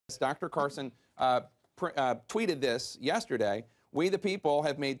Dr. Carson tweeted this yesterday. We, the people,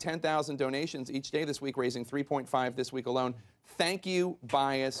 have made 10,000 donations each day this week, raising 3.5 this week alone. Thank you,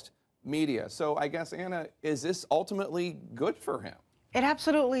 biased media. So I guess, Anna, is this ultimately good for him? It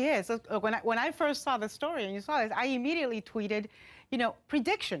absolutely is. When I first saw the story and you saw this, I immediately tweeted,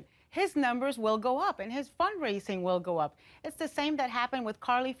 prediction. His numbers will go up and his fundraising will go up. It's the same that happened with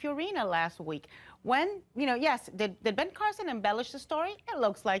Carly Fiorina last week. When, yes, did Ben Carson embellish the story? It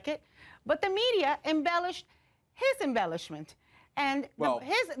looks like it. But the media embellished his embellishment. And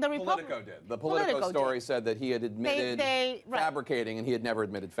Politico did. The Politico story said that he had admitted fabricating, and he had never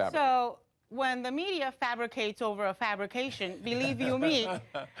admitted fabricating. So when the media fabricates over a fabrication, believe you me,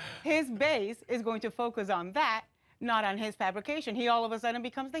 his base is going to focus on that, not on his fabrication. He all of a sudden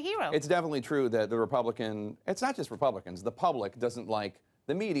becomes the hero. It's definitely true that the Republican, it's not just Republicans, the public doesn't like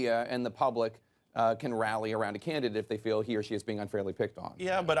the media, and the public can rally around a candidate if they feel he or she is being unfairly picked on.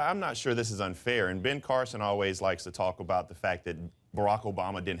 Yeah, but I'm not sure this is unfair. And Ben Carson always likes to talk about the fact that Barack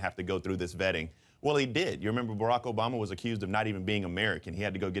Obama didn't have to go through this vetting. Well, he did. You remember Barack Obama was accused of not even being American. He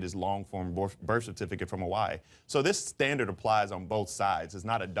had to go get his long-form birth certificate from Hawaii. So this standard applies on both sides. It's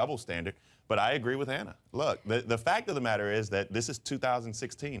not a double standard, but I agree with Anna. Look, the fact of the matter is that this is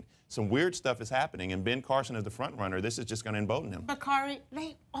 2016. Some weird stuff is happening, and Ben Carson is the front runner. This is just going to embolden him. Bakari,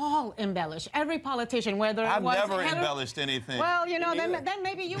 they all embellish. Every politician, whether I've never embellished anything. Well, then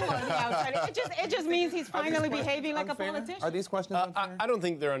maybe you are the outsider. It just means he's finally behaving like a politician. Are these questions unfair? I don't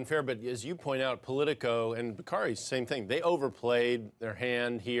think they're unfair, but as you point out, Politico and Bakari, same thing. They overplayed their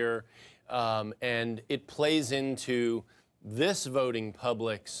hand here, and it plays into this voting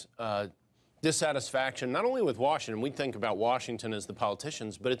public's dissatisfaction, not only with Washington. We think about Washington as the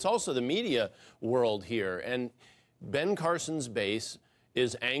politicians, but it's also the media world here. And Ben Carson's base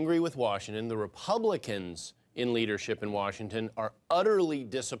is angry with Washington. The Republicans in leadership in Washington are utterly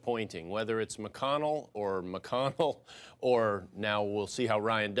disappointing, whether it's McConnell or now we'll see how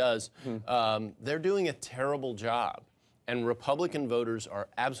Ryan does. They're doing a terrible job. And Republican voters are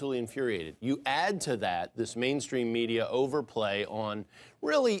absolutely infuriated. You add to that this mainstream media overplay on,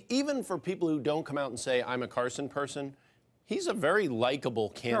 really, even for people who don't come out and say, I'm a Carson person, he's a very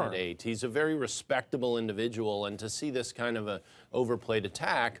likable candidate. Sure. He's a very respectable individual. And to see this kind of a overplayed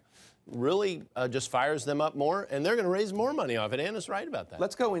attack really just fires them up more, and they're going to raise more money off it. Anna's right about that.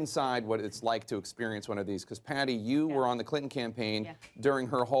 Let's go inside what it's like to experience one of these, because Patti, you were on the Clinton campaign during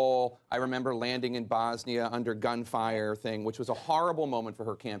her whole, I remember landing in Bosnia under gunfire thing, which was a horrible moment for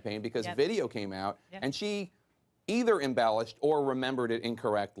her campaign because video came out, and she either embellished or remembered it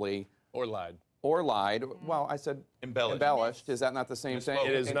incorrectly. Or lied. Or lied. Well, I said embellished. Is that not the same thing?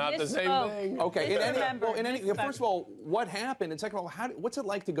 It is not the same thing. Okay. First of all, what happened? And second of all, what's it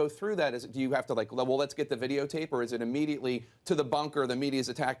like to go through that? Do you have to well, let's get the videotape, or is it immediately to the bunker, the media's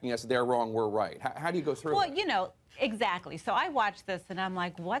attacking us, they're wrong, we're right? How do you go through it? Well, exactly. So I watched this and I'm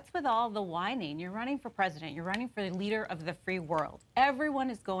like, what's with all the whining? You're running for president. You're running for the leader of the free world.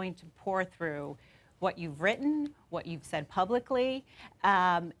 Everyone is going to pour through what you've written, what you've said publicly.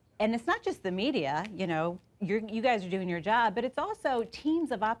 And it's not just the media, you guys are doing your job, but it's also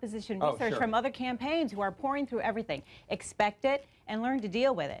teams of opposition research from other campaigns who are pouring through everything. Expect it and learn to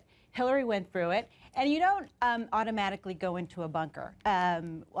deal with it. Hillary went through it, and you don't automatically go into a bunker.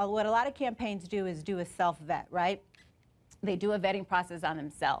 Well, what a lot of campaigns do is do a self-vet, right? They do a vetting process on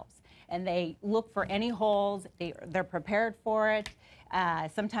themselves, and they look for any holes. They're prepared for it.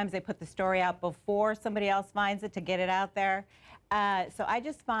 Sometimes they put the story out before somebody else finds it to get it out there. So I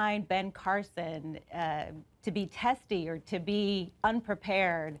just find Ben Carson to be testy or to be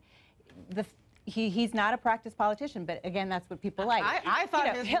unprepared. He's not a practiced politician, but again, that's what people like. I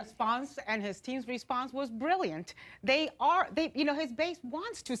thought his response and his team's response was brilliant. His base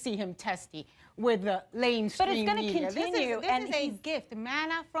wants to see him testy with the mainstream media. But it's going to continue. This is a gift,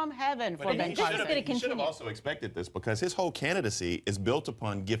 manna from heaven for Ben Carson. He should have also expected this, because his whole candidacy is built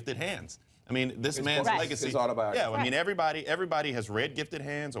upon gifted hands. I mean, this man's legacy. His autobiography. Yeah, I mean, everybody has read Gifted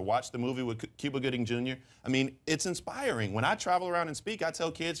Hands or watched the movie with Cuba Gooding Jr. I mean, it's inspiring. When I travel around and speak, I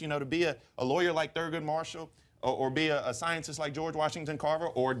tell kids, to be a lawyer like Thurgood Marshall, or be a scientist like George Washington Carver,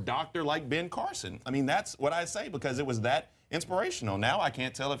 or a doctor like Ben Carson. I mean, that's what I say, because it was that inspirational. Now I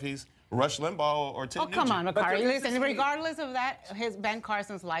can't tell if he's Rush Limbaugh or Ted Nugent. Come on, Bakari. Listen, regardless of that, Ben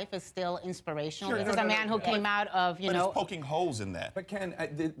Carson's life is still inspirational. This is a man who came out of, But it's poking holes in that. But Ken,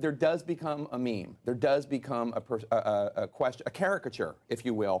 there does become a meme. There does become a caricature, if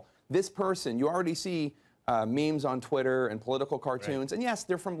you will. This person, you already see memes on Twitter and political cartoons. And yes,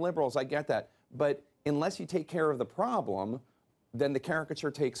 they're from liberals, I get that. But unless you take care of the problem, then the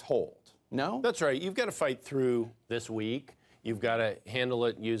caricature takes hold. No? That's right. You've got to fight through this week. You've got to handle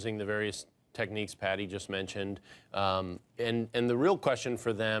it using the various techniques Patti just mentioned. And the real question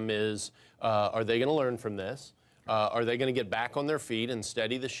for them is, are they going to learn from this? Are they going to get back on their feet and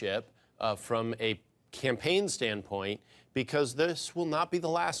steady the ship from a campaign standpoint? Because this will not be the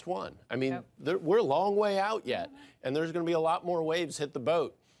last one. I mean, we're a long way out yet, and there's going to be a lot more waves hit the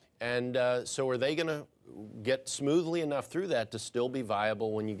boat. And so are they going to get smoothly enough through that to still be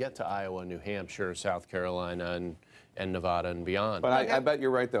viable when you get to Iowa, New Hampshire, South Carolina, and Nevada and beyond? But I bet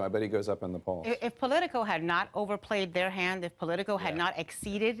you're right, though. I bet he goes up in the polls. If Politico had not overplayed their hand, if Politico had not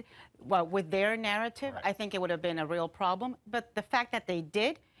exceeded with their narrative, I think it would have been a real problem. But the fact that they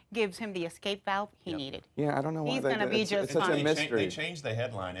did gives him the escape valve he needed. Yeah, I don't know why He's going to be just it's such a fine. mystery. They changed the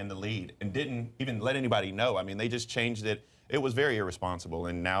headline and the lead and didn't even let anybody know. I mean, they just changed it. It was very irresponsible,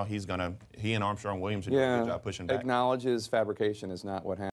 and now he and Armstrong Williams are doing a good job pushing back. Acknowledges fabrication is not what happened.